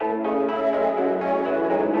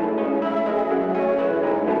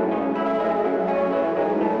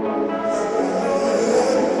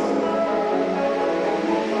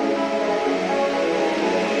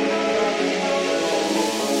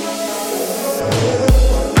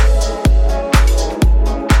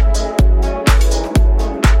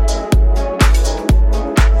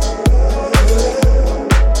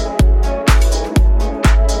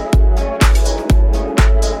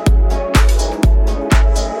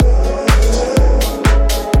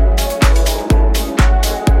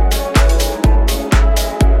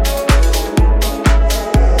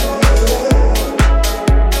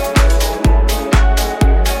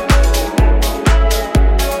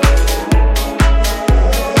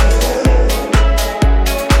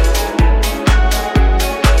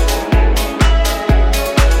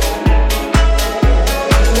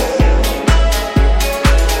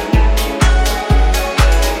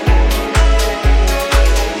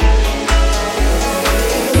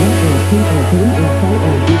two and three and four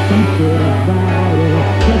and get some shit up riding.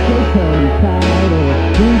 Check your tongue tight and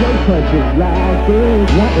do your punches like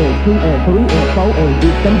this. One and two and three and four and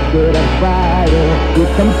get some shit up riding. Get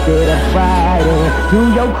some shit up riding. Do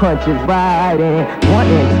your crunches riding.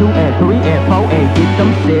 One and two and three and four and get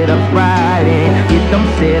them sit ups riding. Get them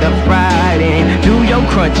sit ups riding. Do your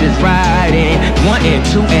crunches riding. One and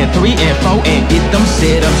two and three and four and get them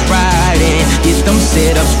sit ups riding. Get them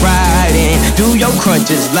sit ups riding. Do your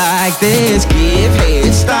crunches like this. Give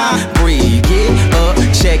head, stop, breathe, get up,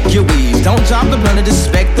 check your weave. Don't drop the blunt or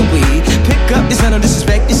disrespect the weed. Pick up your son or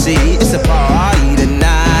disrespect your seed. It's a party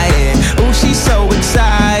tonight. Ooh, she's so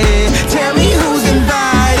excited. Tell me who's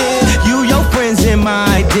invited. You, your friends, and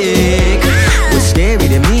my dick. What's scary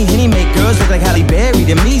to me? He make girls look like Halle Berry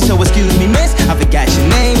to me. So excuse me, miss, I forgot your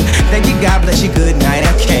name. Thank you, God bless you, good night.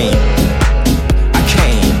 I came.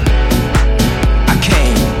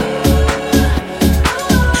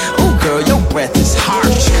 Ooh, girl, your breath is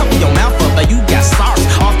harsh. Cover your mouth up like you got SARS.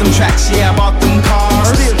 Off them tracks, yeah, I bought them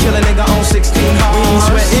cars. Still kill a nigga on 16 hard. We ain't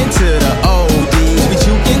sweating to the ODs. We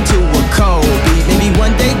juke into a cold beat. Maybe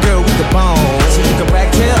one day, girl, we could bone. So you can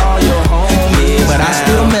brag, tell all your homies. Yeah, but I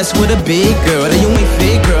still mess with a big girl. And you ain't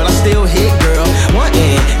fit, girl, I still hit, girl. One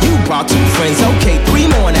end, you brought two friends. Okay, three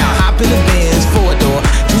more now. Hop in the Benz, four door.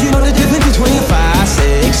 Do you know the difference between 5,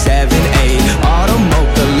 6, 7, 8?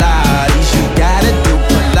 Automotive lotties. You gotta do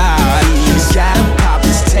Pilates. You gotta pop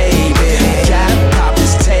this tape. Gotta pop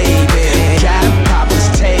this tape. Gotta pop this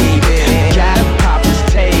tape. Gotta pop this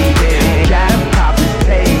tape. Gotta pop this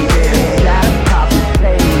tape. Gotta pop this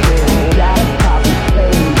tape. Gotta pop this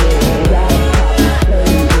tape.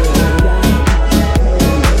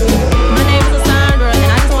 My name is Cassandra,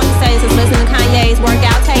 and I just want to say, since listening to Kanye's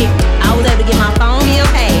workout tape, I was able to get my phone bill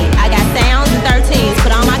paid. I got sounds and 13s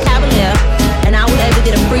put on my cavalier, and I was able to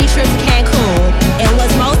get a free trip to Cancun. And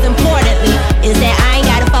what's most importantly is that I ain't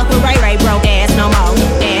gotta fuck with Ray Ray broke ass no more.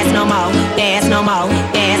 Gas no more, gas no more,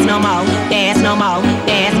 gas no more, gas no more,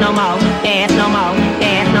 gas no more, gas no more,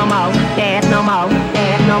 gas no more, gas no more,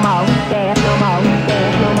 gas no more, gas.